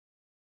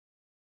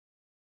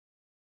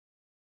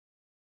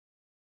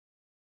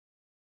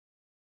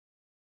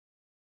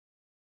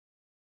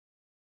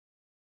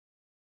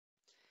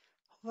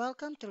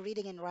Welcome to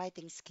Reading and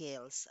Writing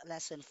Skills,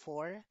 Lesson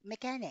 4,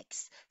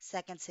 Mechanics,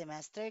 second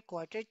semester,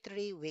 quarter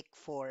 3, week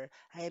 4.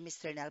 I am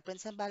Mr. Nelpon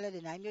Sambalad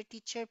and I'm your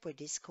teacher for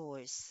this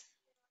course.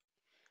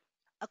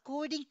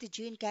 According to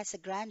Jean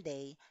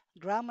Casagrande,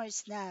 grammar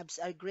snobs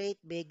are great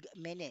big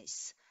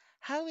menace.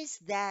 How is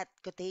that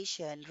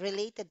quotation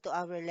related to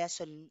our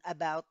lesson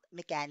about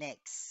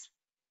mechanics?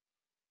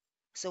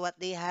 So, what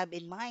do you have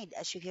in mind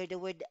as you hear the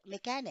word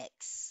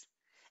mechanics?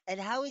 And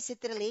how is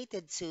it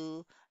related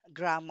to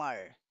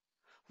grammar?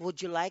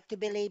 Would you like to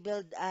be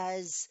labeled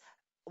as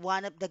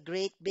one of the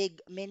great big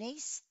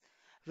minis?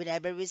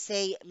 Whenever we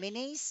say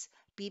minis,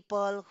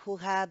 people who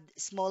have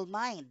small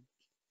mind.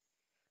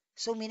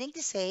 So meaning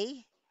to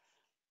say,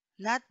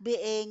 not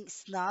being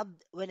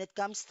snubbed when it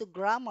comes to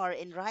grammar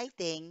in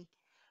writing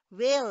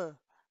will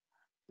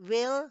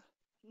will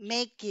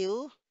make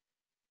you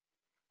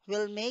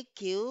will make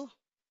you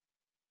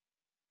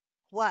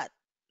what?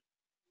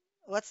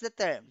 What's the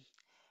term?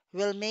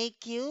 Will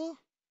make you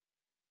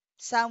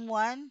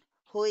someone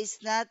who is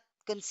not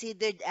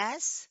considered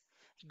as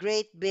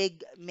great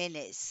big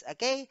minis.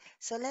 Okay,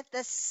 so let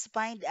us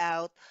find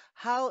out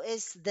how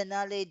is the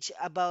knowledge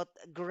about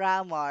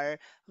grammar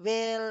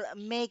will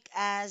make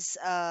us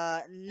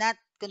not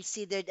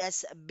considered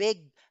as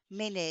big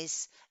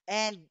minis,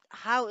 and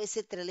how is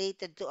it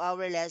related to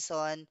our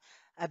lesson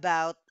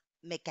about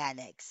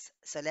mechanics.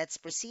 So let's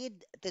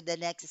proceed to the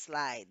next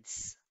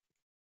slides.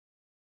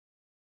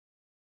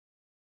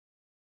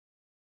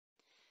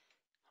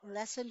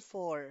 Lesson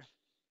 4,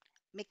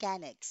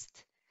 Mechanics.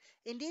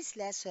 In this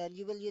lesson,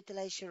 you will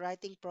utilize your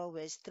writing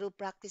prowess through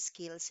practice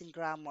skills in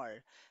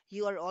grammar.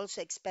 You are also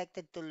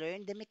expected to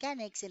learn the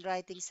mechanics in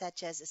writing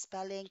such as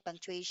spelling,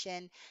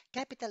 punctuation,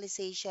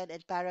 capitalization,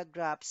 and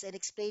paragraphs, and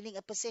explaining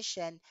a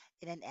position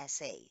in an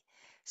essay.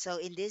 So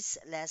in this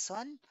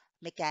lesson,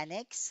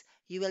 mechanics,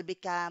 you will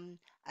become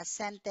a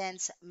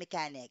sentence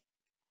mechanic,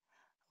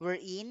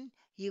 wherein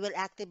you will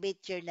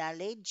activate your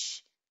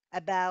knowledge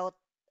about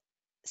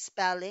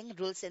spelling,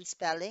 rules and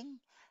spelling,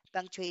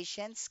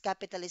 punctuations,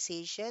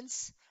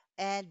 capitalizations,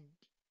 and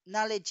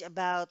knowledge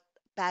about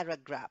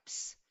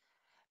paragraphs.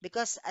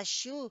 Because as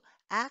you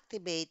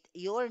activate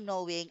your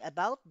knowing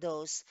about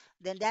those,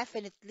 then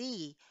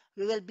definitely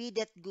we will be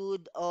that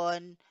good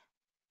on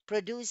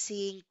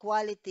producing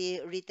quality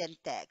written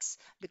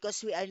text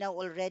because we are now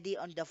already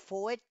on the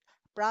fourth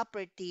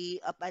property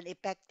of an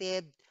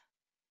effective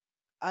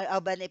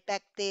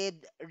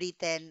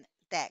written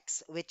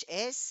text, which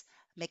is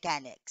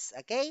mechanics.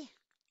 Okay?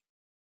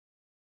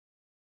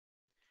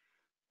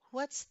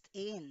 What's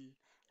in?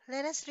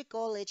 Let us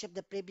recall each of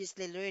the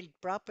previously learned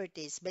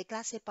properties by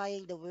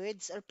classifying the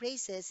words or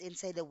phrases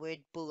inside the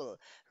word pool.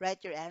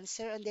 Write your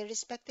answer on the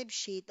respective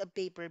sheet of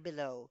paper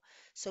below.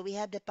 So we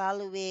have the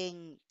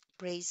following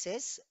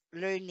phrases,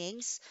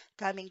 learnings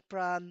coming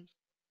from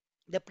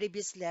the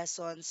previous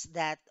lessons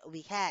that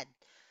we had.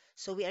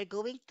 So we are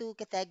going to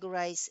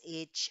categorize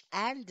each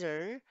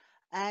under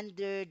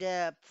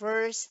the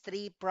first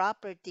three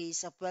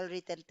properties of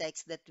well-written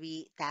text that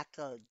we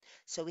tackled.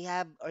 So we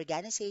have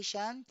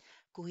organization,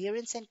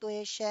 coherence and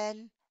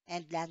cohesion,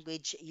 and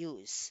language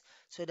use.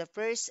 So the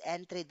first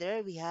entry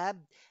there, we have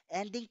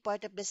ending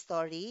part of the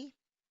story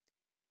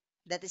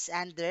that is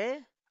under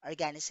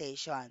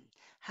organization.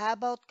 How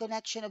about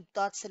connection of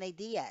thoughts and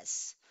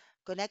ideas?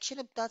 Connection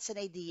of thoughts and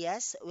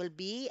ideas will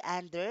be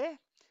under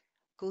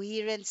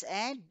coherence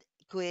and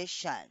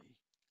cohesion.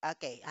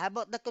 Okay, how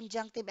about the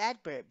conjunctive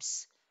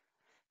adverbs?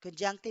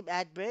 Conjunctive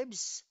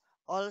adverbs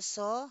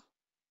also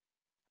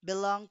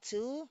belong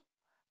to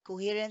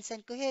coherence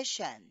and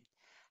cohesion.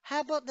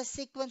 How about the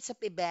sequence of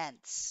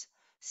events?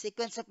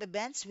 Sequence of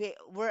events,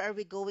 where are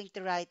we going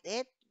to write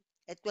it?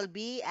 It will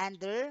be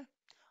under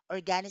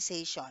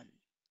organization.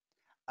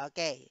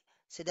 Okay,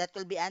 so that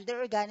will be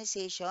under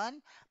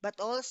organization,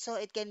 but also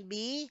it can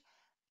be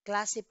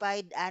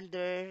classified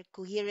under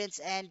coherence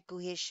and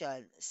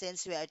cohesion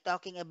since we are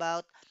talking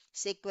about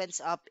sequence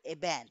of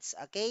events.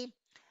 Okay,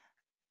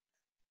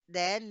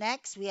 then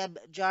next we have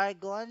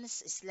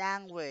jargons,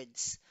 slang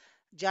words.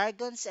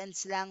 Jargons and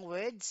slang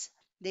words,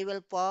 they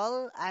will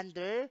fall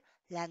under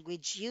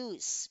language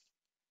use.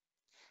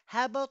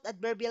 How about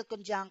adverbial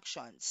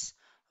conjunctions?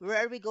 Where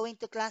are we going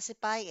to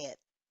classify it?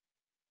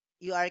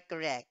 You are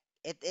correct.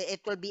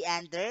 It will be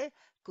under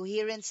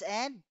coherence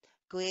and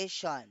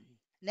cohesion.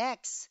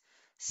 Next,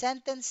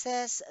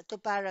 sentences to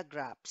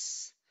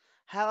paragraphs.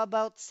 How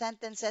about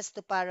sentences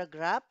to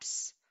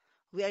paragraphs?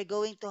 We are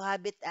going to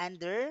have it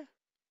under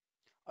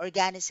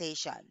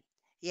organization.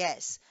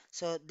 Yes,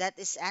 so that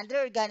is under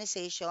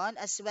organization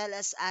as well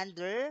as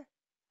under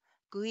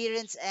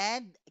coherence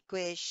and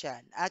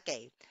cohesion.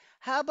 Okay,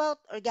 how about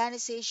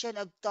organization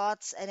of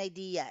thoughts and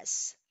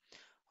ideas?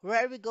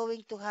 Where are we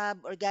going to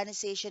have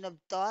organization of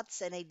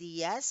thoughts and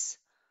ideas?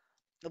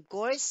 Of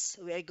course,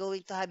 we are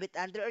going to have it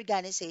under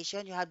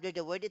organization. You have there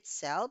the word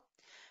itself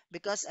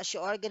because as you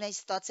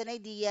organize thoughts and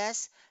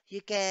ideas, you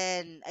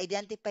can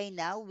identify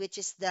now which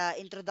is the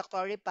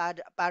introductory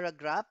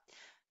paragraph,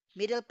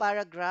 middle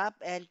paragraph,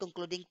 and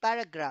concluding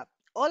paragraph.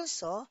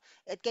 Also,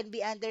 it can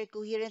be under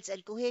coherence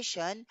and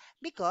cohesion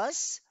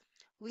because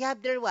we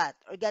have their what?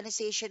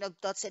 Organization of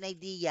thoughts and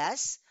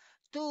ideas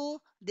to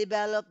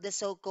develop the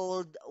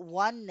so-called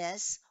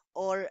oneness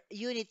or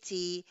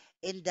unity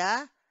in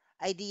the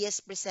ideas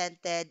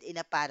presented in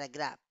a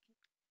paragraph.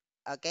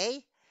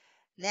 Okay?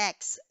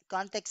 Next,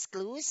 context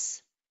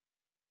clues.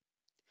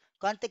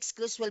 Context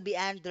clues will be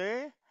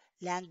under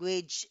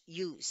language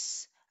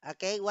use.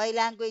 Okay, why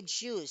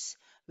language use?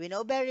 We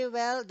know very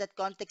well that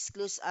context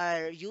clues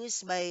are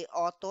used by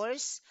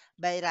authors,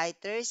 by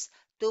writers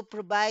to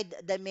provide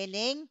the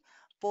meaning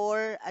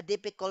for a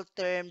difficult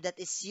term that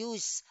is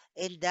used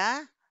in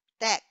the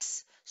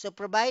text. So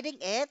providing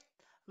it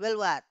will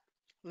what?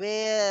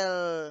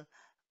 Will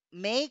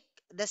make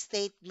the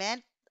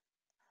statement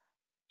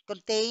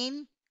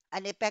contain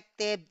an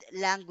effective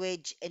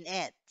language in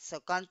it. So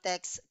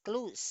context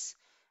clues.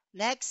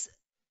 Next,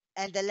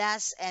 and the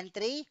last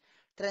entry,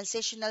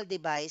 transitional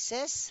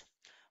devices.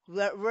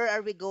 Where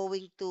are we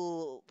going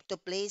to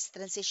place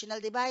transitional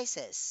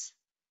devices?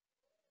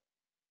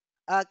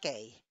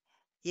 Okay,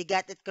 you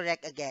got it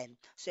correct again.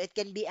 So it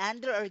can be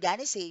under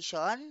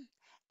organization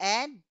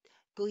and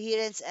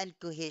coherence and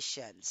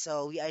cohesion.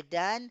 So we are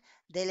done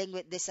dealing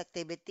with this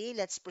activity.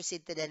 Let's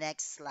proceed to the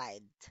next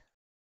slide.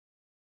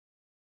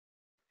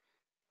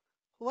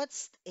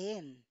 What's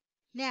in?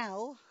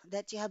 Now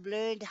that you have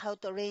learned how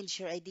to arrange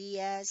your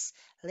ideas,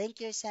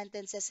 link your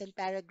sentences and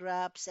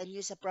paragraphs, and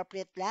use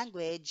appropriate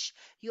language,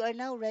 you are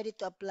now ready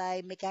to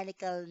apply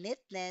mechanical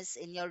neatness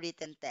in your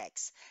written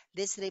text.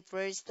 This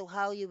refers to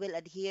how you will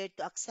adhere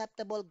to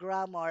acceptable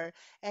grammar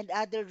and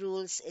other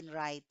rules in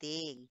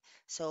writing.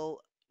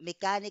 So,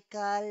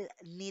 mechanical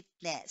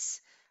neatness,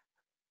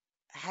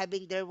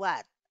 having their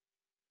what?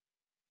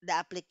 The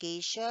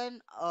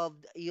application of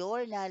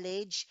your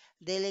knowledge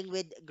dealing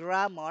with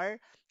grammar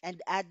and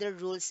other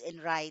rules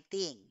in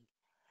writing.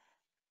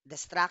 The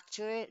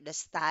structure, the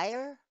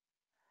style.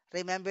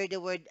 Remember the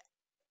word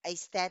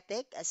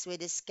aesthetic as we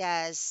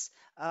discuss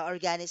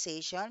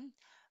organization.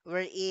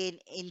 Wherein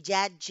in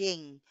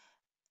judging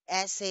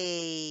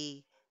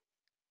essay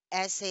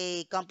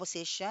essay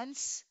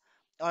compositions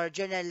or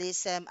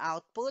journalism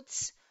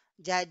outputs,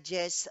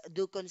 judges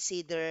do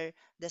consider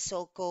the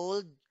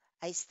so-called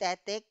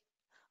aesthetic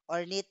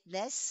or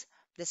neatness,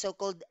 the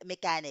so-called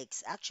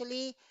mechanics.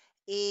 Actually,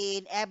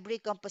 in every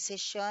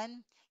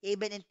composition,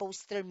 even in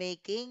poster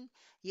making,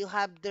 you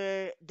have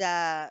the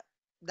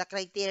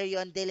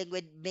criterion dealing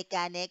with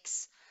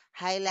mechanics,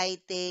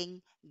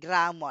 highlighting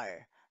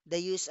grammar, the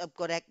use of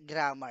correct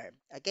grammar.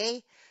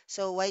 Okay?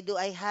 So why do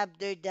I have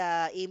there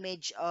the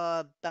image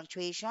of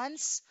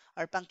punctuations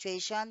or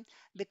punctuation?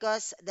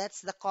 Because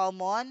that's the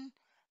common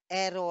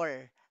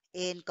error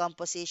in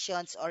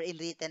compositions or in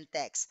written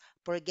text.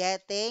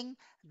 Forgetting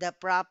the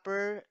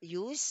proper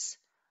use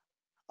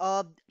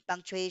of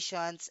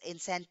punctuations in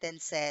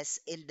sentences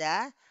in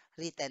the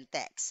written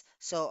text.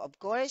 So, of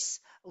course,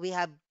 we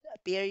have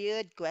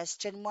period,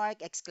 question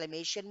mark,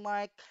 exclamation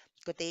mark,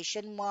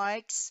 quotation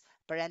marks,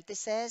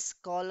 parentheses,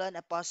 colon,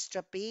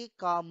 apostrophe,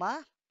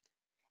 comma,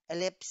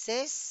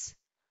 ellipsis,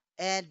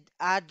 and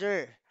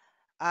other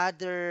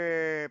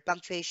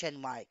punctuation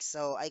marks.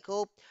 So I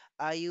hope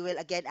you will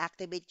again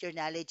activate your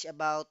knowledge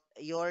about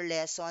your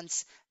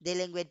lessons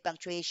dealing with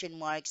punctuation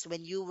marks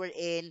when you were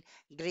in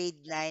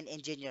grade 9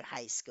 in junior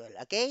high school.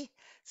 Okay?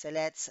 So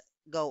let's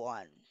go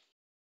on.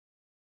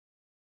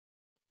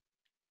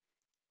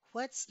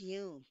 What's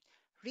new?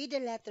 Read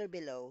the letter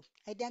below.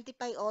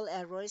 Identify all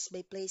errors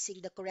by placing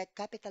the correct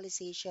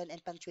capitalization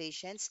and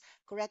punctuations,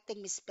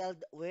 correcting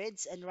misspelled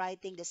words, and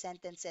writing the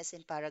sentences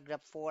in paragraph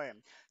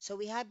form. So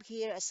we have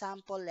here a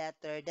sample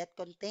letter that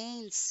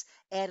contains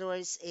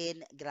errors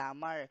in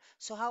grammar.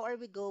 So how are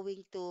we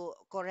going to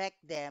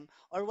correct them,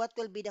 or what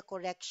will be the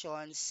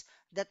corrections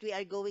that we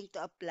are going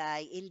to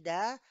apply in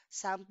the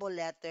sample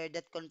letter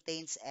that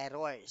contains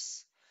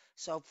errors?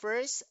 So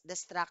first, the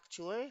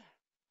structure.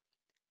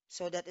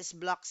 So that is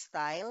block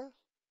style.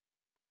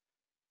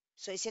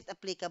 So is it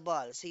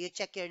applicable? So you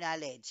check your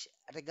knowledge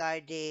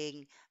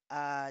regarding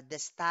the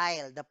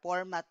style, the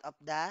format of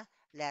the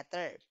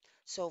letter.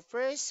 So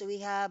first, we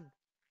have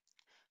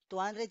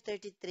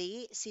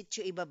 233,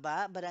 Sitio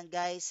Ibaba,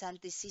 Barangay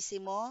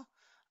Santissimo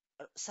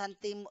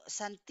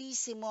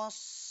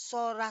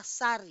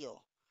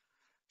Sorasario.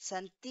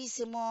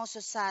 Santissimo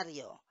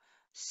Sosario,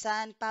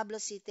 San Pablo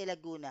City,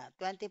 Laguna,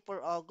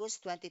 24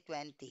 August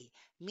 2020.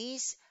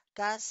 Miss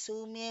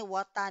Kasumi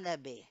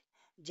Watanabe,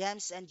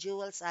 Gems and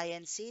Jewels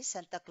INC,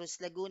 Santa Cruz,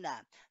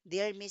 Laguna.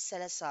 Dear Miss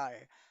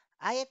Salazar,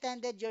 I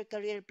attended your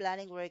career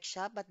planning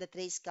workshop at the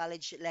Trace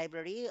College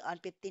Library on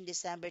 15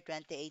 December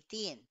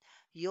 2018.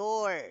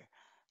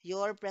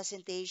 Your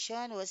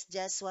presentation was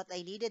just what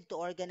I needed to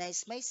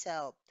organize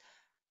myself.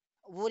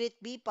 Would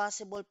it be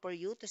possible for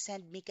you to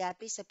send me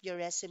copies of your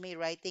resume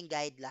writing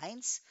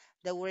guidelines,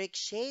 the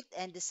worksheet,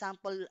 and the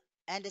sample?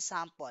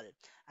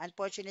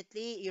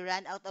 Unfortunately, you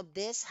ran out of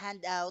these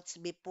handouts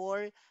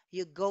before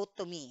you go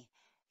to me.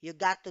 You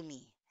got to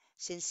me.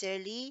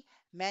 Sincerely,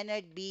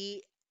 Menard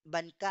B.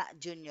 Banca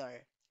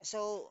Jr.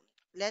 So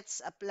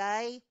let's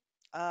apply.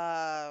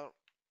 uh,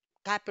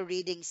 copy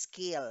reading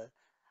skill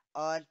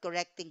on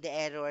correcting the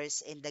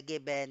errors in the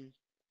given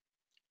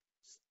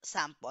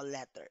sample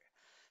letter.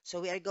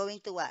 So we are going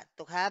to what?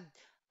 To have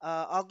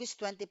August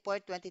 24,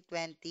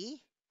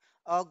 2020,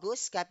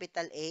 August,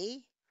 capital A,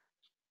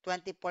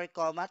 24,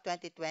 comma,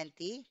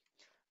 2020,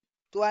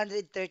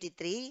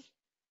 233,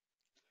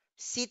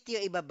 sitio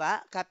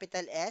ibaba,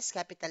 capital S,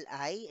 capital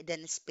I,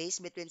 then space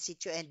between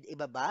sitio and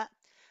ibaba,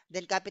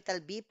 then capital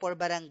B for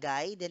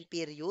barangay, then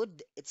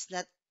period,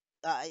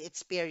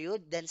 it's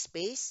period, then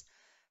space,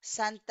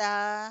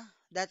 Santa,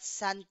 that's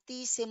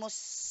Santissimo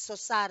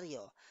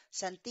Sosario,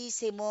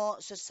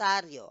 Santissimo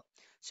Sosario,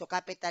 so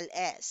capital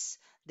S.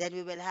 Then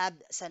we will have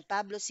San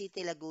Pablo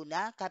City,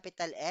 Laguna,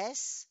 capital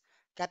S,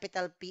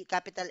 capital P,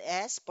 capital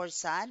S for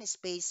San,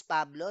 space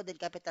Pablo, then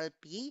capital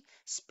P,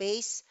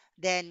 space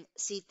then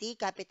city,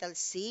 capital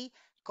C,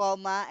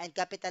 comma, and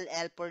capital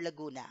L for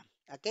Laguna.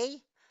 Okay?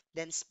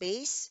 Then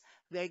space,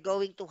 we are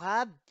going to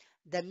have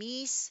the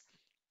Miss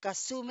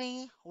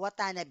Kasumi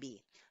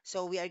Watanabe.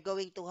 So we are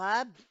going to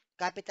have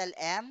capital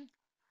M,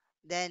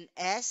 then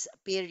S,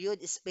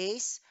 period,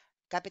 space,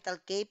 capital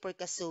K for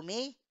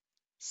Kasumi,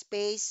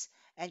 space,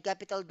 and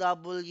capital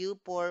W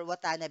for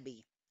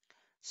Watanabe.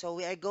 So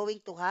we are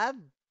going to have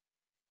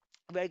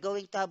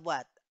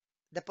what?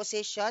 The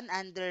position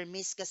under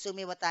Miss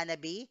Kasumi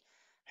Watanabe,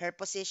 her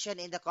position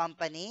in the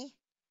company.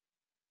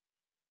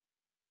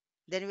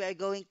 Then we are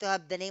going to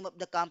have the name of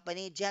the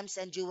company, Gems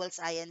and Jewels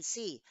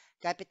Inc.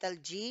 Capital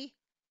G,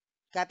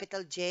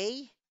 capital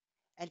J,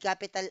 and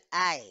capital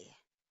I,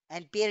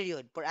 and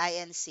period for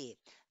INC.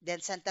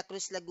 Then Santa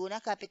Cruz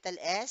Laguna, capital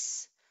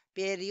S,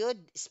 period,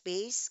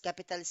 space,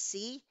 capital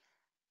C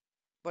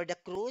for the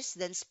cruise,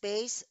 then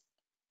space.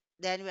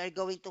 Then we are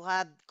going to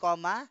have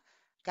comma,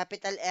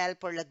 capital L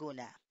for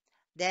Laguna.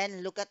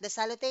 Then look at the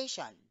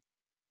salutation.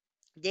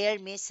 Dear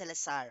Miss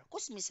Salazar.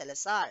 Who's Miss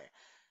Salazar?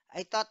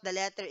 I thought the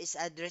letter is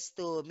addressed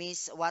to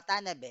Miss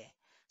Watanabe.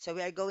 So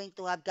we are going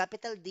to have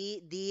capital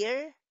D,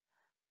 Dear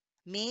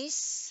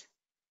Miss,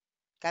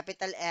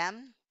 capital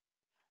M,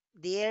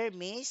 Dear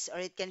Miss, or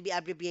it can be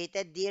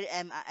abbreviated, Dear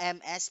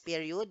MS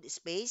period,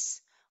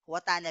 space,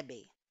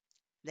 Watanabe.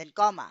 Then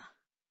comma.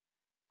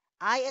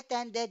 I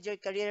attended your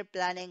career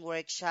planning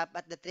workshop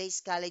at the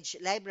Trace College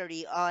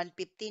Library on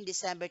 15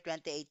 December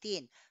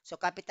 2018. So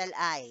capital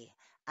I.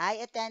 I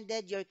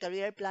attended your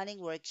career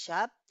planning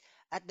workshop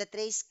at the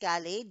Trace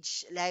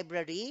College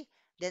Library,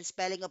 then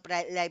spelling of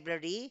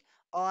library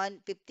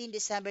on 15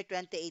 December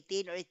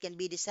 2018, or it can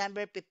be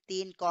December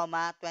 15,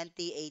 comma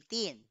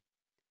 2018.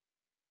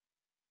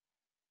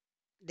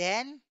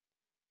 Then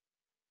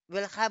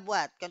we'll have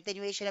what?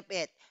 Continuation of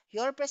it.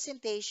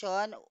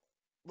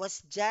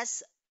 Was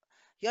just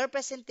Your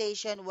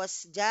presentation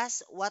was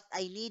just what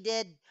I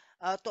needed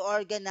to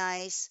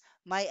organize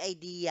my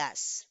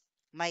ideas,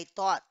 my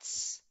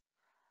thoughts,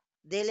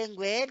 dealing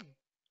with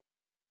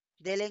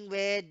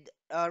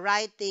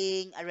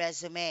writing a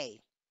resume.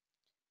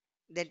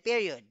 Then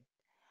period.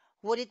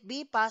 Would it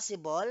be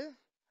possible?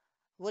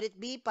 Would it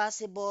be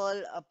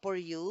possible for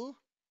you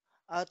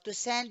to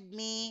send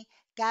me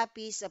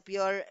copies of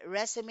your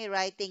resume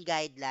writing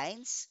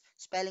guidelines,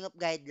 spelling of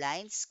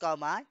guidelines,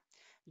 comma,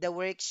 the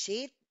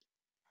worksheet,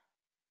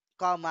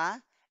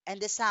 comma, and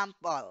the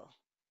sample,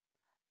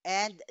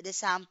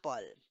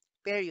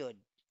 period.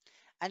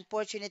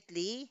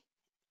 Unfortunately,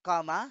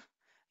 comma,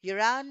 you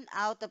ran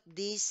out of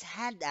these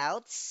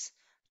handouts,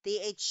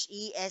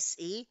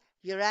 THESE,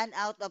 you ran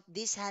out of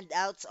these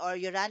handouts or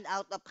you ran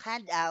out of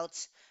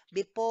handouts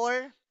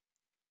before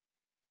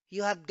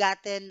you have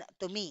gotten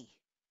to me.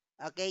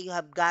 Okay, you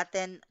have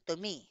gotten to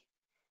me.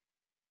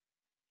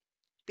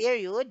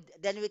 Period.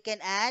 Then we can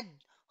add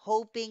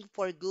hoping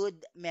for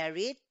good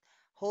merit,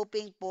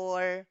 hoping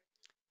for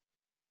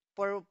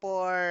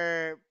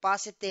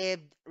positive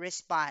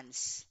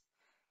response.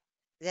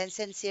 Then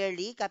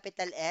sincerely,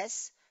 capital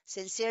S,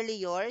 sincerely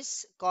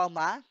yours,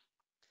 comma,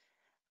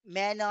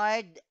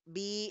 Menard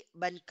B.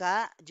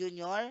 Banca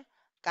Jr.,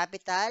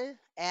 capital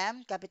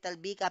M, capital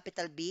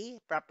B,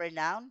 proper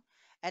noun,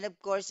 and of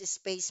course,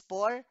 space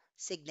for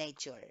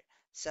signature.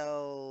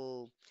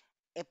 So,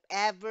 if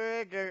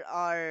ever there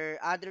are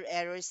other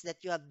errors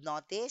that you have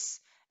noticed,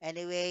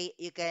 anyway,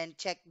 you can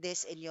check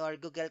this in your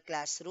Google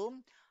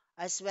Classroom,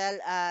 as well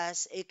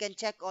as you can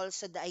check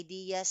also the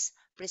ideas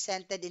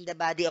presented in the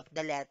body of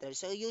the letter.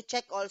 So you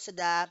check also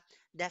the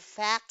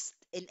facts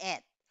in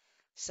it.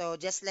 So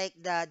just like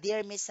the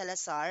Dear Miss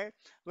Salazar,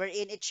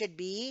 wherein it should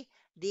be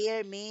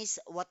Dear Miss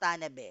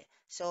Watanabe.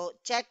 So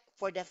check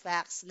for the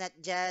facts, not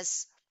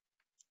just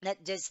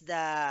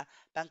the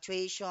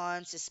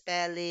punctuations,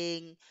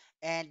 spelling,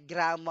 and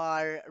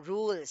grammar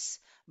rules,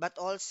 but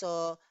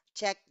also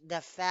check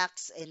the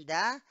facts in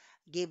the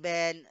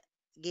given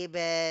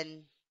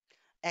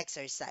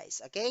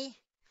exercise. Okay?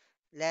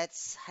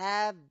 Let's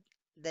have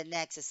the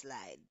next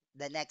slide,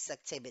 the next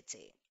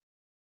activity.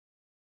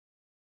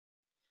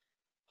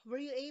 Were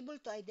you able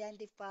to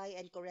identify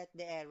and correct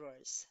the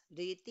errors?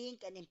 Do you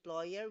think an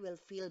employer will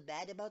feel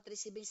bad about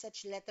receiving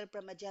such letter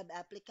from a job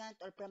applicant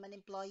or from an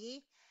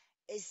employee?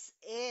 Is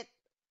it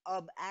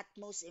of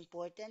utmost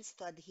importance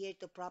to adhere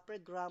to proper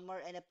grammar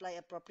and apply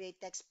appropriate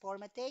text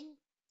formatting?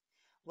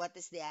 What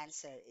is the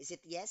answer? Is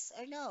it yes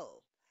or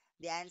no?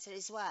 The answer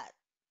is what?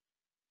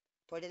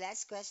 For the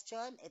last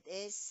question, it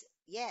is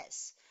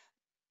yes.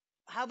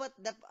 How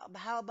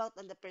about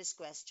on the first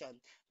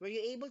question? Were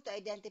you able to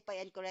identify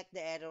and correct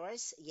the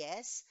errors?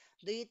 Yes.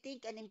 Do you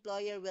think an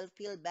employer will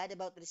feel bad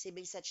about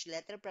receiving such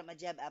letter from a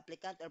job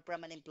applicant or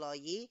from an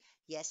employee?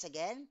 Yes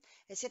again.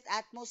 Is it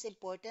utmost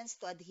importance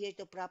to adhere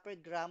to proper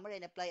grammar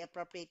and apply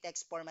appropriate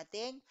text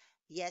formatting?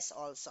 Yes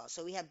also.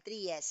 So we have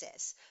three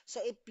yeses.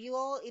 So if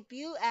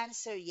you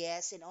answer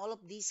yes in all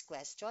of these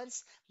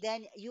questions,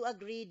 then you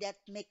agree that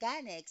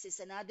mechanics is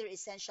another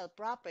essential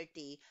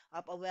property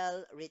of a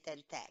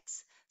well-written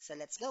text. So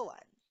let's go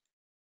on.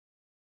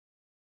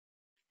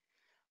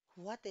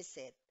 What is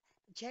it?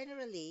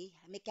 Generally,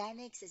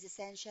 mechanics is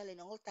essential in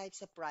all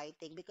types of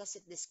writing because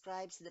it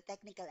describes the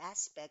technical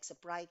aspects of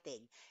writing.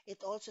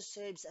 It also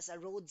serves as a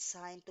road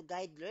sign to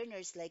guide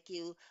learners like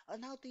you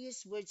on how to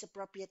use words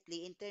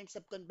appropriately in terms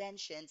of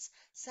conventions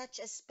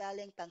such as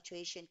spelling,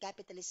 punctuation,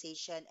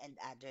 capitalization, and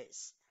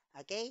others.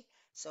 Okay?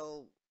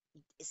 So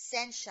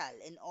essential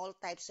in all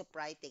types of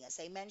writing. As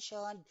I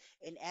mentioned,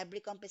 in every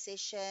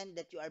composition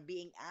that you are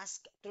being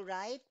asked to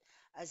write,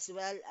 as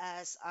well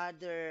as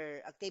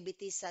other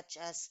activities such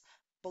as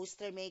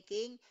poster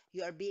making,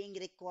 you are being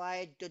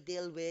required to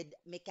deal with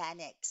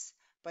mechanics,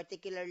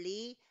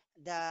 particularly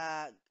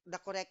the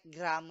correct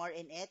grammar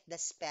in it, the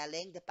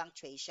spelling, the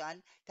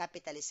punctuation,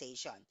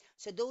 capitalization.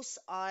 So those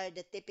are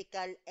the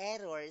typical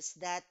errors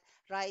that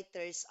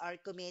writers are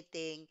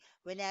committing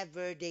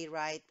whenever they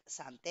write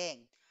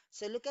something.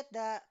 So look at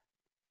the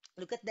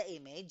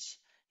image.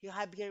 You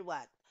have here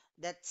what?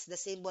 That's the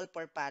symbol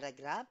for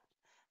paragraph.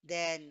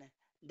 Then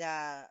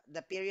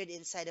the period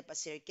inside of a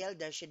circle,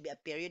 there should be a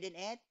period in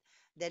it.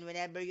 Then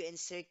whenever you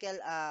encircle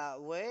a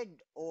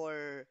word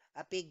or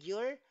a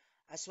figure,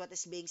 as what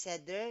is being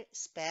said there,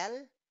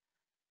 spell.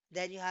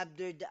 Then you have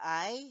there the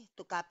I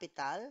to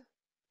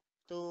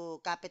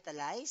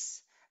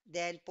capitalize.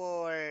 Then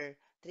for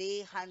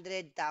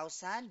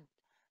 300,000,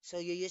 so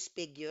you use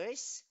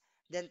figures.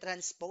 Then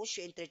transpose,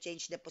 you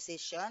interchange the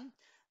position.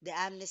 The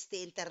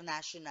Amnesty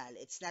International,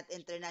 it's not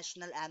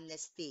International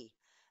Amnesty.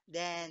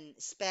 Then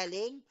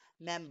spelling,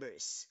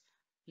 members.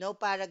 No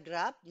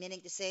paragraph,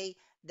 meaning to say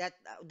that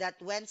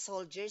when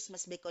soldiers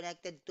must be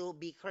connected to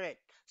be hurt.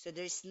 So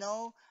there's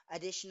no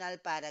additional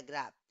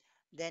paragraph.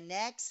 Then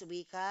next,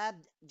 we have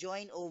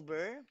join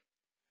over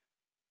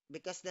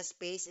because the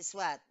space is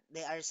what?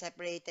 They are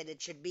separated.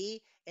 It should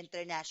be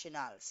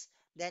internationals.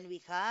 Then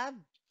we have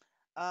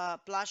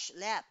flush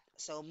left.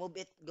 So move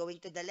it going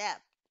to the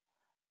left.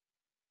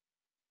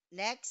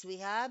 Next, we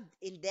have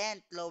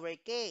indent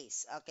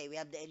lowercase. Okay, we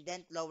have the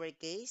indent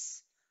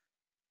lowercase.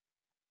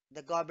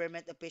 The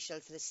government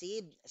officials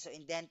received. So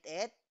indent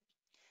it.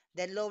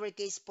 Then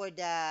lowercase for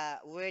the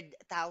word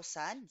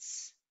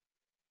thousands.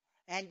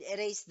 And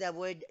erase the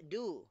word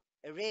do.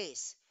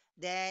 Erase.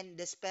 Then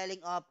the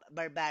spelling of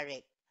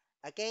barbaric.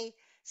 Okay?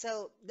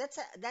 So that's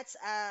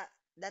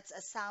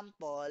a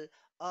sample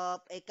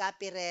of a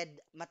copyread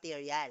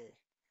material.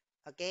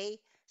 Okay?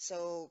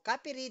 So,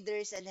 copy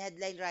readers and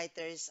headline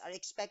writers are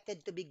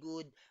expected to be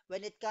good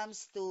when it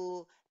comes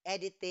to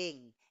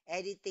editing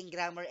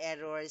grammar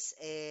errors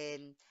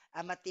in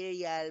a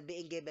material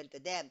being given to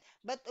them.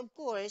 But of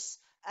course,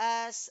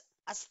 as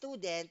a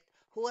student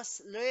who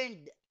has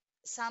learned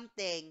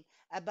something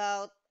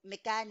about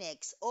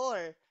mechanics,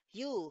 or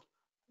you,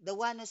 the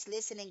one who's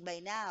listening by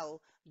now,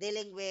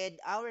 dealing with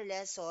our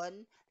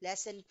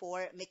lesson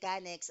 4,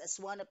 mechanics as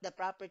one of the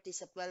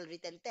properties of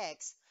well-written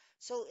text,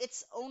 so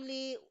it's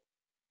only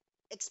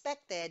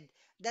expected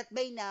that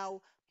by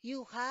now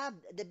you have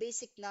the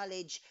basic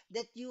knowledge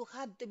that you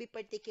have to be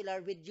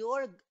particular with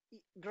your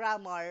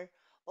grammar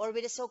or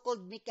with the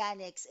so-called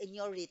mechanics in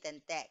your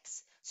written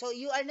text. So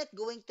you are not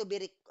going to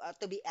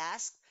be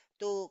asked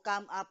to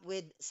come up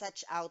with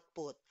such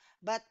output.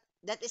 But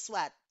that is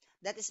what?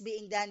 That is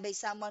being done by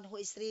someone who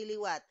is really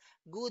what?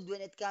 Good when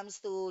it comes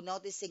to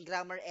noticing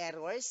grammar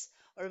errors,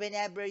 or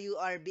whenever you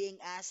are being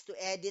asked to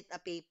edit a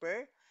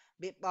paper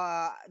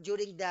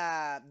during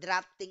the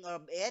drafting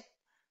of it,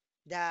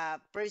 the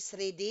first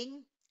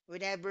reading,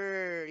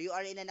 whenever you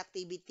are in an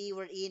activity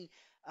wherein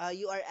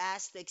you are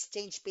asked to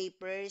exchange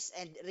papers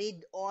and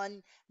read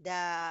on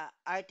the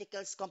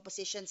articles,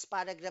 compositions,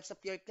 paragraphs of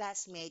your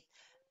classmate,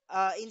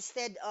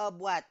 instead of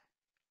what?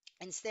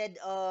 Instead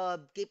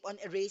of keep on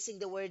erasing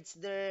the words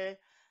there,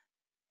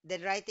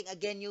 then writing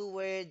again new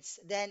words,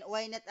 then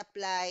why not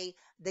apply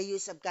the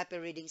use of copy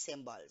reading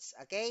symbols?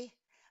 Okay?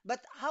 But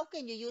how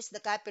can you use the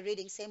copy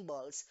reading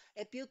symbols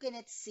if you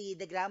cannot see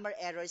the grammar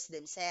errors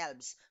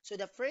themselves? So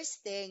the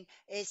first thing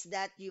is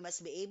that you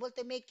must be able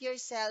to make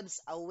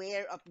yourselves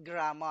aware of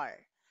grammar.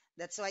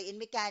 That's why in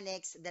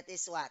mechanics, that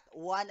is what?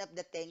 One of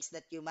the things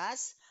that you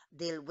must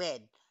deal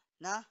with.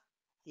 No?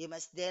 You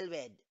must deal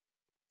with,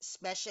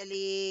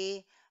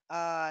 especially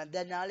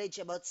the knowledge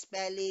about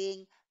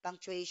spelling,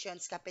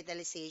 punctuations,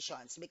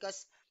 capitalizations,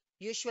 because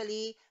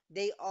usually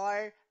they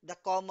are the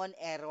common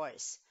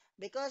errors.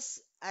 because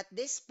at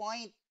this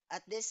point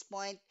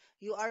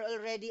you are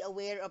already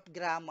aware of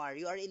grammar.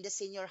 You are in the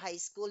senior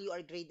high school, you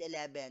are grade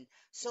 11.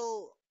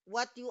 So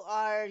what you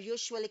are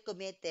usually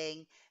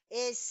committing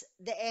is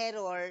the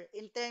error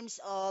in terms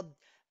of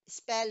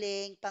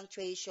spelling,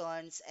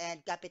 punctuations,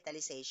 and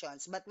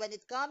capitalizations. But when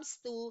it comes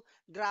to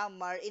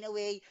grammar, in a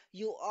way,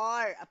 you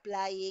are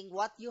applying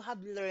what you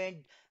have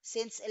learned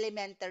since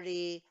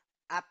elementary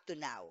up to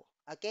now.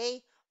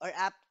 Okay? Or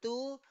up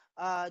to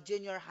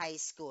junior high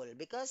school.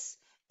 Because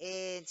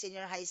in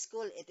senior high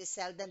school, it is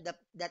seldom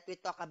that we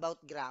talk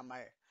about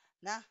grammar.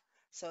 Na?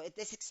 So it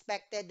is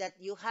expected that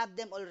you have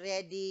them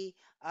already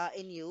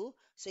in you.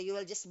 So you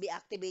will just be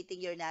activating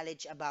your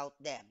knowledge about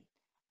them.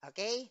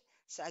 Okay?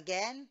 So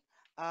again,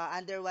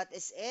 under what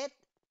is it?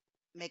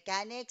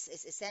 Mechanics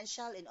is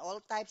essential in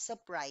all types of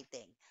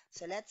writing.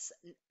 So let's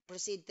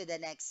proceed to the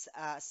next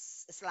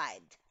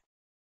slide.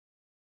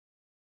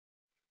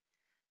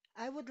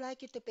 I would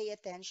like you to pay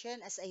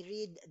attention as I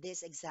read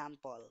this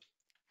example.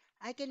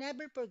 I can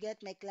never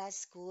forget my class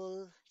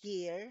school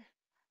year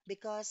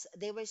because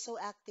they were so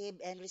active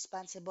and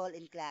responsible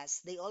in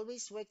class. They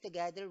always worked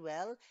together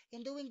well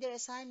in doing their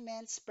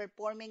assignments,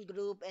 performing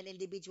group and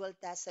individual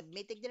tasks,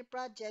 submitting their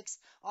projects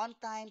on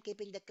time,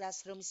 keeping the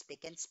classroom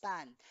spick and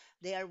span.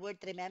 They are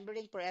worth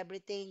remembering for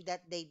everything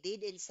that they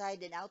did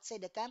inside and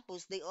outside the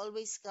campus. They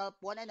always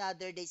helped one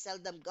another. They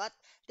seldom got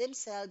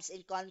themselves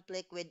in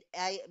conflict with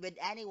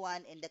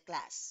anyone in the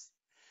class.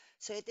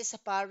 So it is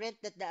apparent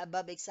that the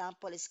above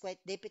example is quite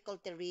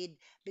difficult to read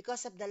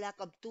because of the lack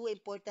of two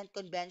important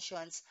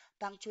conventions,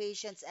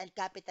 punctuations and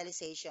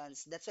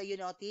capitalizations. That's why you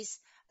notice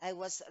I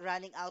was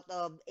running out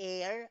of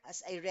air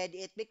as I read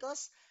it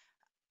because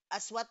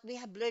as what we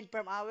have learned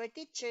from our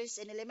teachers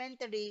in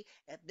elementary,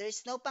 if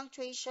there's no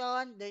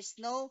punctuation, there's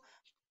no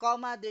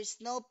comma, there's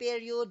no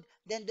period,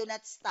 then do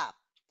not stop.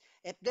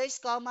 If there's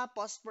comma,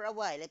 pause for a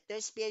while. If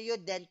there's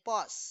period, then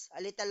pause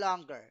a little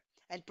longer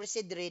and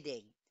proceed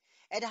reading.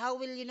 And how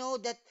will you know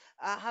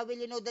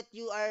that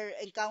you are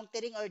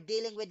encountering or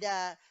dealing with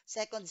the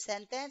second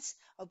sentence?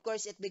 Of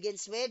course, it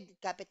begins with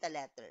capital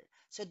letter.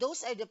 So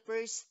those are the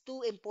first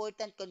two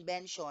important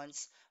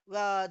conventions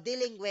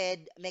dealing with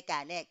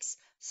mechanics.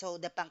 So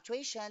the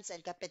punctuations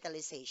and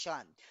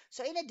capitalization.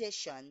 So in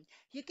addition,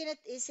 you cannot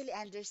easily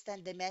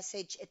understand the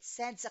message it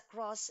sends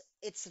across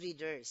its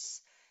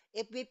readers.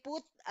 If we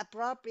put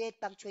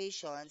appropriate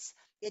punctuations,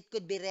 it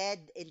could be read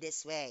in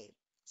this way.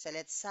 So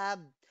let's have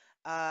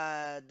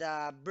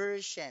the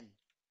version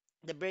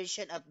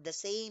of the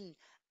same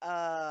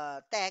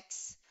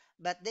text,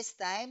 but this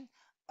time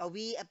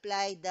we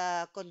apply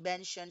the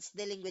conventions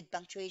dealing with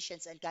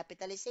punctuations and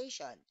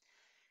capitalization.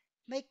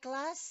 My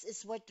class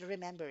is worth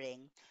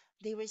remembering.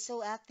 They were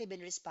so active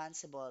and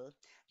responsible.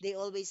 They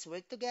always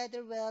worked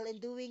together well in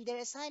doing their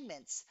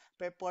assignments,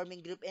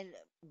 performing group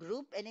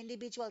and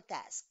individual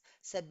tasks,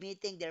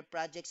 submitting their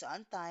projects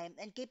on time,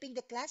 and keeping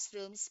the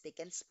classroom spick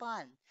and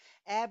span.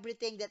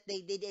 Everything that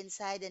they did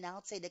inside and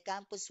outside the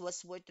campus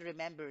was worth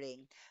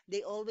remembering.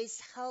 They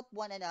always helped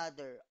one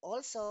another.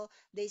 Also,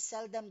 they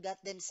seldom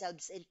got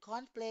themselves in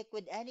conflict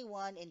with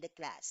anyone in the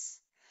class.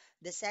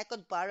 The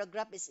second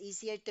paragraph is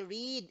easier to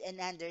read and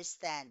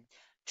understand.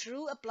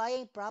 Through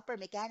applying proper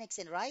mechanics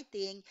in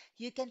writing,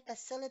 you can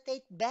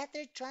facilitate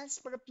better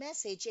transfer of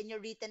message in your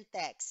written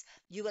text.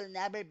 You will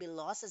never be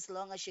lost as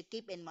long as you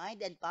keep in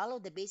mind and follow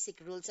the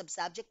basic rules of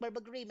subject-verb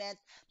agreement,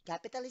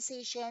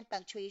 capitalization,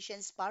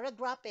 punctuations,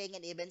 paragraphing,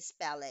 and even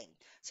spelling.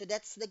 So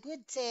that's the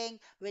good thing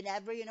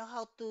whenever you know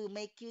how to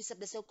make use of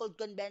the so-called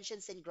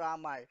conventions in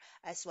grammar.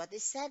 As what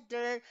is said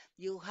there,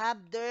 you have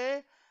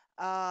there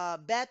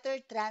better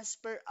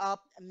transfer of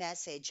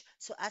message.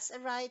 So as a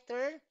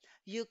writer,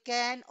 you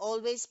can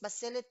always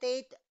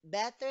facilitate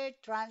better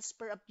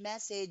transfer of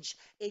message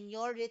in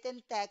your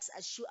written text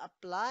as you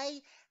apply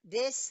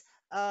this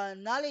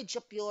knowledge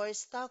of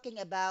yours talking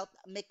about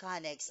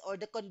mechanics or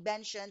the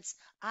conventions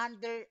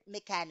under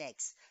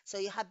mechanics. So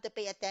you have to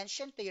pay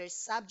attention to your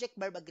subject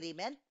verb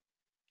agreement,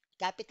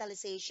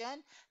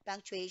 capitalization,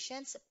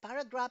 punctuations,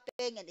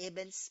 paragraphing, and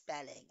even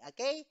spelling.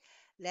 Okay?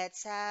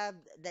 Let's have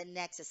the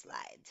next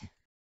slide.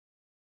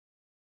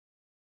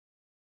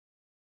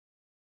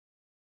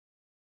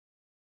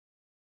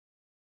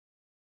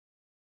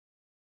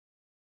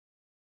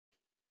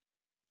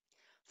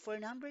 For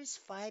numbers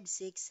 5,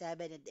 6,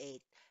 7, and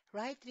 8,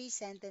 write three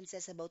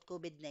sentences about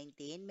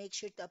COVID-19. Make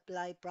sure to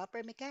apply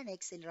proper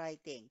mechanics in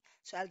writing.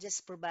 So I'll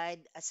just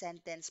provide a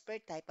sentence per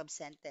type of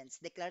sentence.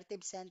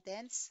 Declarative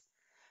sentence,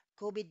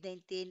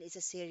 COVID-19 is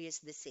a serious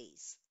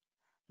disease.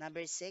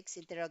 Number 6,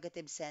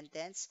 interrogative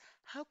sentence,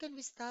 how can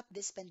we stop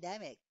this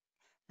pandemic?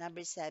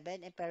 Number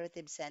 7,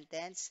 imperative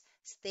sentence,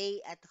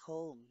 stay at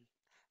home.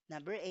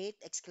 Number 8,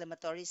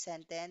 exclamatory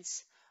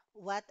sentence,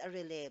 what a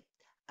relief.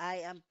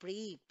 I am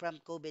free from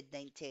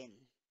COVID-19.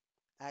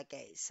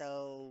 Okay,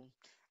 so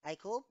I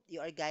hope you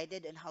are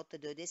guided on how to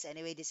do this.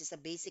 Anyway, this is a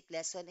basic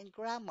lesson in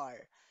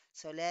grammar.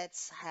 So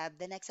let's have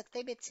the next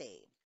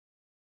activity.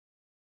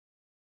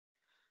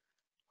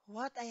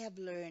 What I have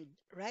learned.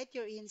 Write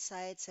your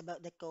insights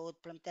about the quote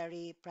from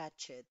Terry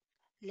Pratchett.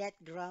 Let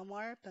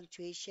grammar,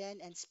 punctuation,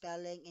 and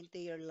spelling into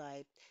your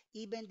life.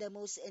 Even the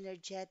most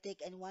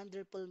energetic and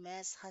wonderful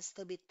mess has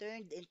to be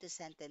turned into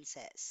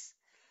sentences.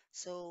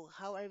 So,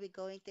 how are we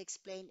going to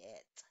explain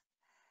it?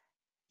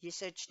 You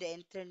search the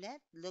internet,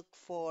 look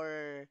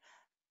for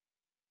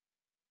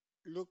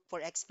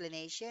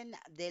explanation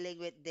dealing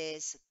with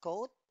this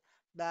quote,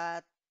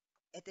 but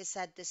it is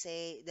sad to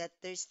say that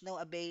there's no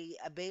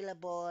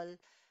available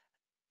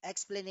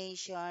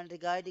explanation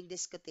regarding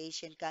this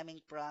quotation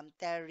coming from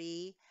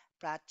Terry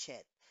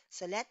Pratchett.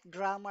 So let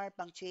grammar,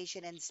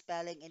 punctuation, and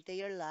spelling into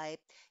your life.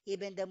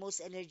 Even the most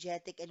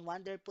energetic and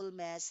wonderful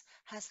mess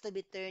has to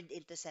be turned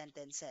into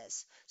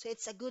sentences. So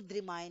it's a good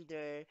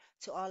reminder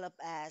to all of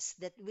us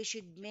that we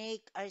should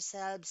make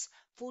ourselves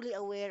fully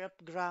aware of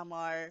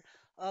grammar,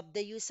 of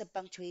the use of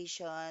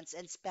punctuations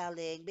and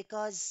spelling,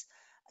 because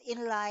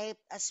in life,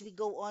 as we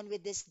go on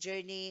with this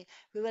journey,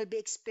 we will be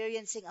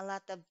experiencing a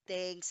lot of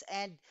things,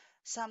 and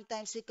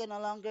sometimes we can no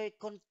longer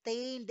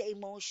contain the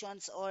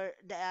emotions or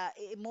the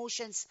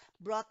emotions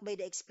brought by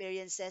the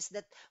experiences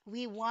that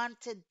we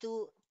wanted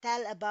to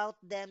tell about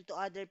them to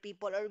other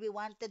people, or we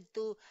wanted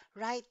to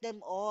write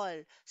them all.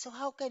 So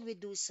how can we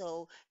do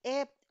so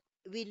if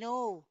we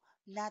know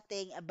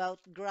nothing about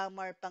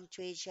grammar,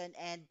 punctuation,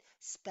 and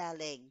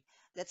spelling?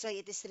 That's why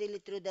it is really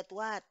true that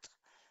what?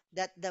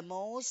 That the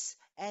most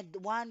and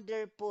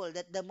wonderful,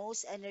 that the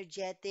most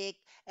energetic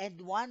and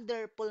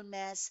wonderful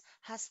mess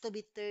has to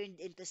be turned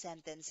into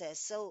sentences.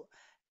 So,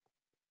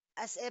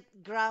 as if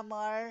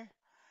grammar,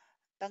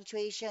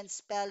 punctuation,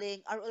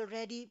 spelling are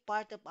already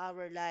part of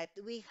our life,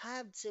 we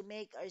have to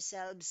make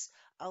ourselves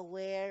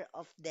aware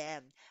of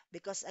them,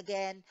 because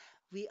again,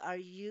 we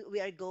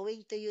are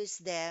going to use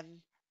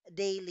them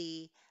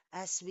daily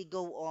as we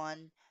go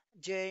on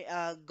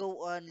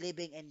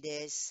living in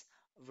this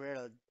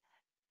world.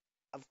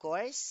 Of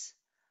course,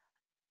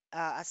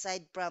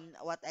 aside from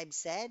what I've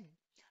said,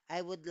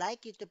 I would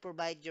like you to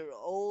provide your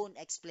own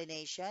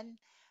explanation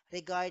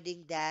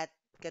regarding that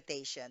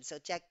quotation. So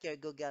check your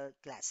Google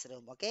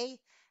Classroom, okay?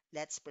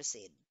 Let's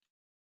proceed.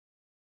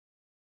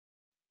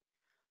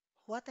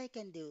 What I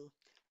can do.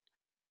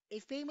 A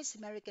famous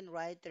American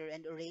writer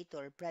and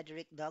orator,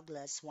 Frederick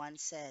Douglass,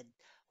 once said,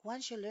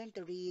 once you learn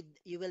to read,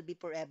 you will be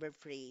forever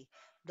free.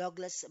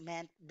 Douglass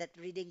meant that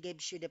reading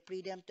gives you the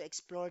freedom to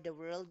explore the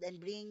world and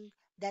bring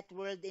that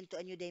world into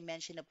a new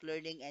dimension of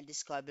learning and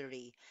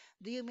discovery.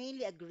 Do you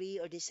mainly agree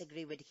or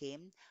disagree with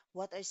him?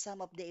 What are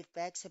some of the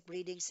effects of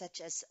reading,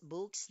 such as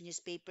books,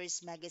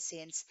 newspapers,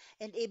 magazines,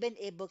 and even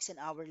ebooks in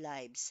our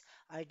lives?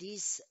 Are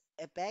these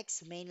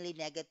effects mainly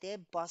negative,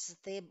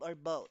 positive, or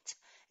both?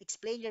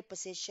 Explain your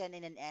position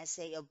in an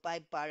essay of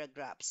 5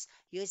 paragraphs.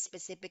 Use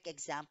specific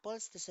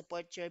examples to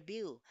support your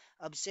view.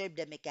 Observe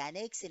the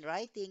mechanics in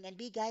writing and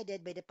be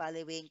guided by the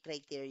following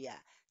criteria.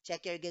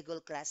 Check your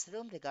Google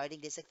Classroom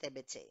regarding this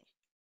activity.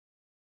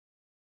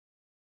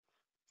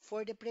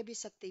 For the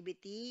previous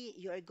activity,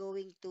 you are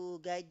going to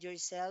guide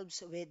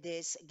yourselves with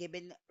this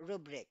given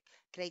rubric.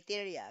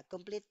 Criteria,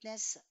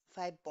 completeness,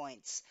 5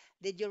 points.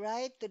 Did you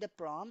write to the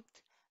prompt?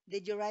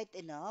 Did you write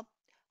enough?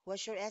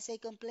 Was your essay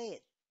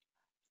complete?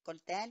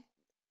 Content,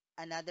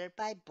 another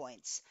 5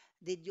 points.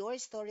 Did your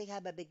story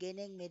have a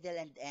beginning, middle,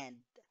 and end?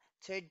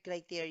 Third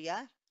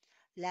criteria,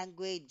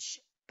 language,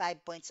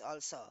 5 points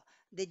also.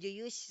 Did you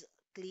use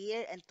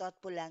clear and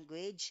thoughtful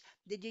language?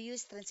 Did you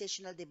use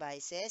transitional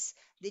devices?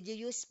 Did you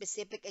use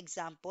specific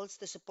examples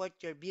to support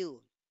your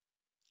view?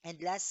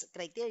 And last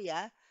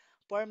criteria,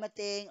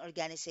 formatting,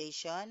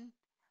 organization,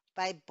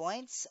 5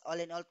 points, all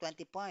in all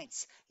 20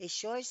 points. A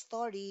short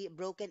story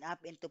broken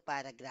up into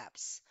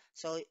paragraphs.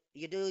 So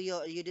you do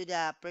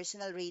the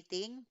personal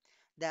rating,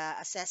 the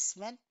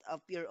assessment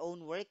of your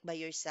own work by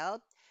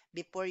yourself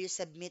before you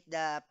submit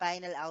the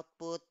final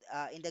output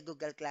in the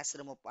Google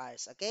Classroom of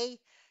ours. Okay?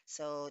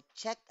 So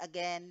check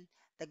again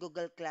the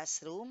Google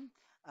Classroom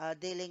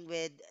dealing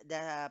with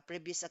the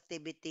previous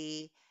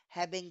activity,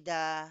 having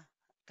the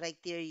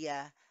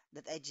criteria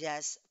that I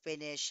just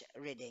finished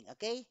reading.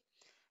 Okay?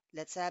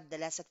 Let's have the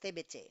last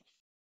activity.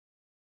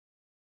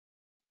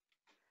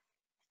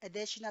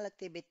 Additional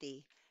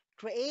activity.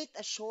 Create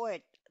a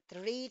short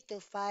 3 to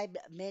 5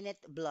 minute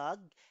blog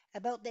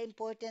about the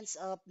importance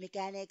of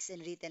mechanics in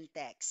written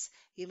text.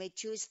 You may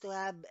choose to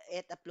have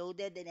it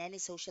uploaded in any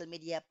social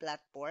media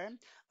platform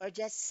or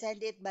just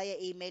send it via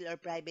email or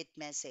private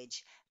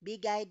message. Be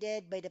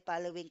guided by the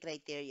following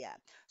criteria.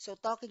 So,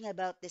 talking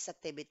about this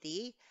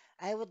activity,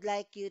 I would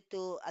like you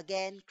to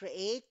again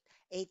create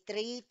a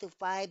 3 to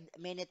 5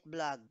 minute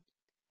blog,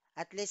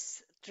 at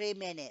least 3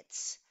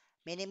 minutes.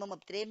 Minimum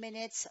of 3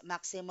 minutes,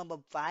 maximum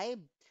of five.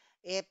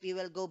 If you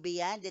will go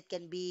beyond, it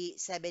can be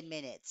 7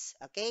 minutes.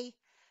 Okay?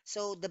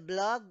 So the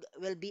blog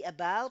will be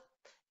about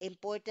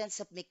importance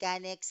of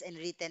mechanics and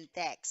written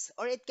text,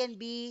 or it can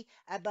be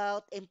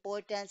about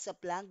importance of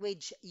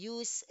language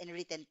use in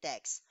written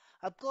text.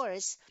 Of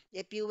course,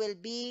 if you will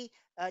be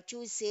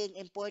choosing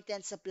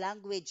importance of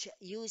language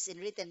use in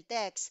written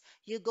text,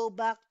 you go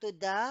back to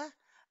the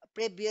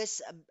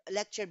previous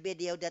lecture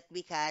video that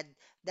we had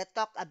that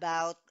talk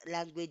about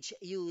language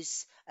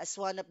use as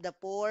one of the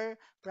four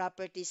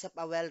properties of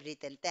a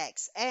well-written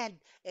text. And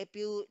if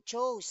you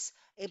chose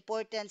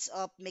importance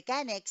of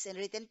mechanics in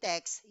written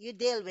text, you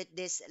deal with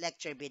this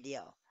lecture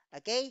video.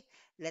 Okay?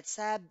 Let's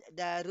have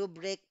the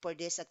rubric for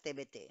this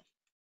activity.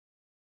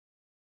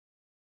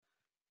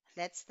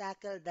 Let's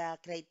tackle the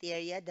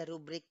criteria, the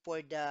rubric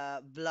for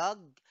the blog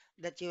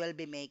that you will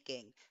be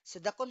making. So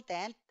the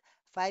content,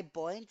 5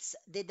 points.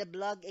 Did the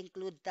blog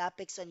include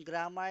topics on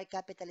grammar,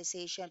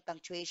 capitalization,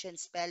 punctuation,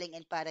 spelling,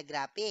 and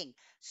paragraphing?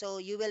 So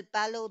you will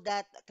follow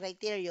that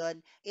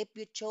criterion if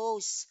you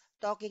chose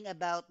talking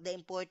about the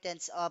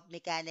importance of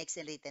mechanics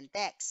in written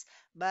text.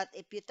 But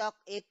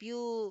if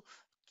you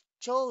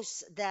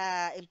chose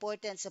the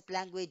importance of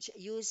language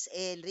use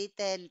in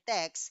written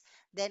text,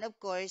 then of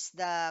course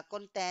the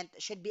content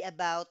should be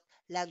about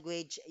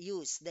language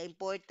use. The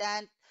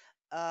important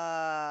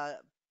uh,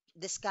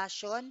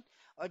 discussion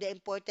or the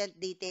important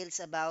details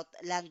about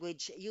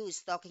language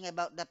use, talking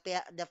about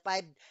the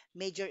five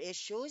major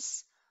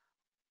issues,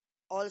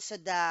 also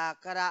the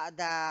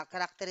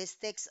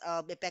characteristics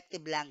of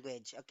effective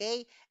language,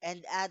 okay,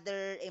 and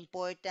other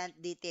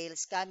important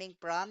details coming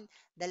from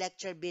the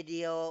lecture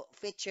video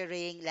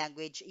featuring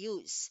language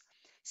use.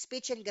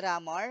 Speech and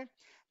grammar.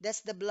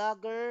 Does the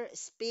blogger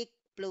speak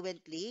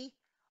fluently,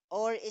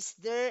 or is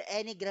there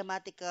any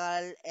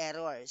grammatical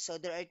error? So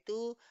there are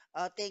two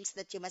things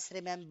that you must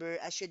remember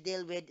as you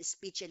deal with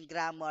speech and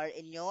grammar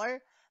in your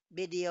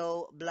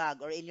video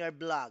blog or in your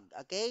blog,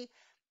 okay.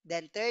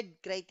 Then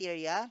third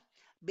criteria,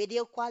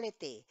 video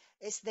quality.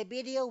 Is the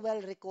video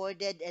well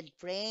recorded and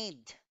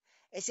framed?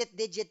 Is it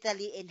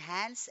digitally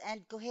enhanced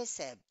and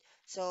cohesive?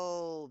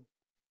 So,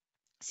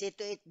 see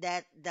to it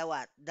that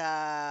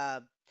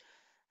the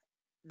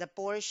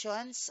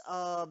portions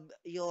of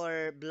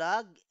your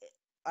blog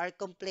are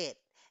complete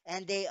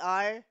and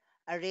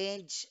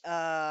arranged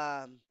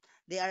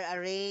they are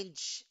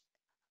arranged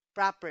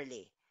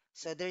properly.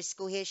 So there's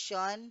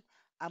cohesion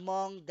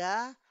among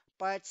the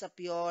parts of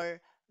your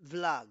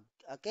vlog.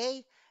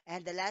 Okay?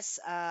 And the last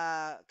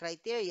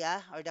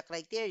criteria or the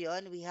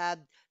criterion, we have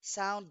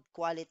sound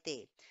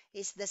quality.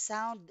 Is the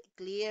sound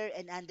clear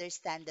and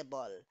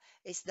understandable?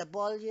 Is the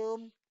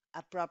volume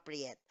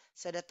appropriate?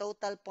 So the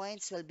total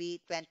points will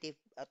be 20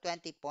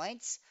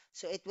 points.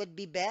 So it would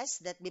be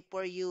best that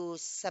before you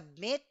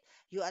submit,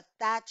 you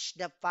attach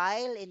the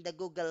file in the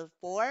Google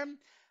form,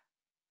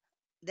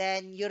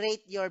 then you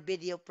rate your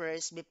video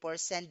first before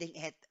sending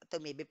it to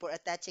me, before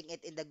attaching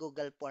it in the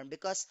Google form.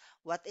 Because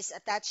what is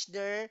attached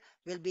there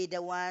will be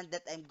the one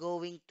that I'm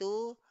going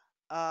to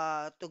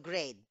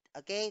grade,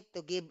 okay,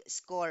 to give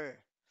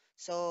score.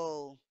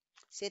 So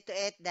see to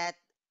it that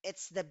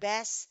it's the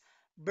best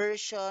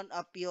version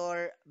of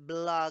your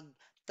blog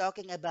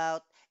talking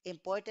about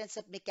importance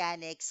of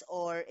mechanics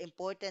or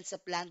importance of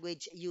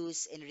language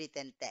use in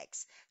written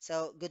text.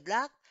 So good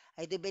luck.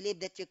 I do believe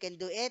that you can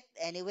do it.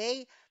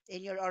 Anyway,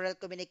 in your oral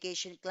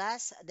communication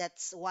class,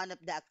 that's one of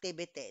the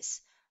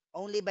activities.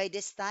 Only by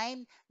this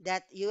time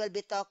that you will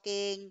be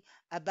talking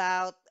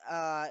about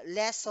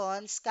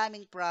lessons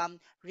coming from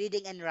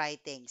reading and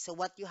writing. So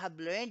what you have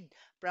learned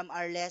from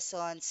our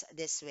lessons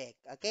this week.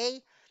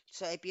 Okay?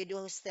 So if you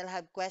do still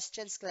have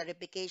questions,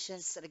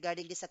 clarifications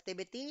regarding this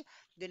activity,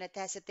 do not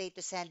hesitate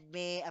to send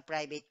me a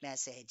private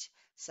message.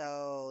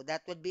 So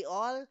that would be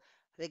all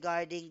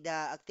regarding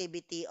the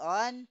activity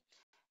on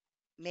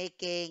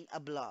making a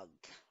blog.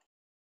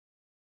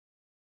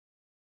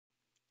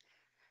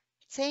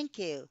 Thank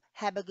you.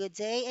 Have a good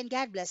day and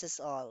God bless us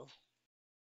all.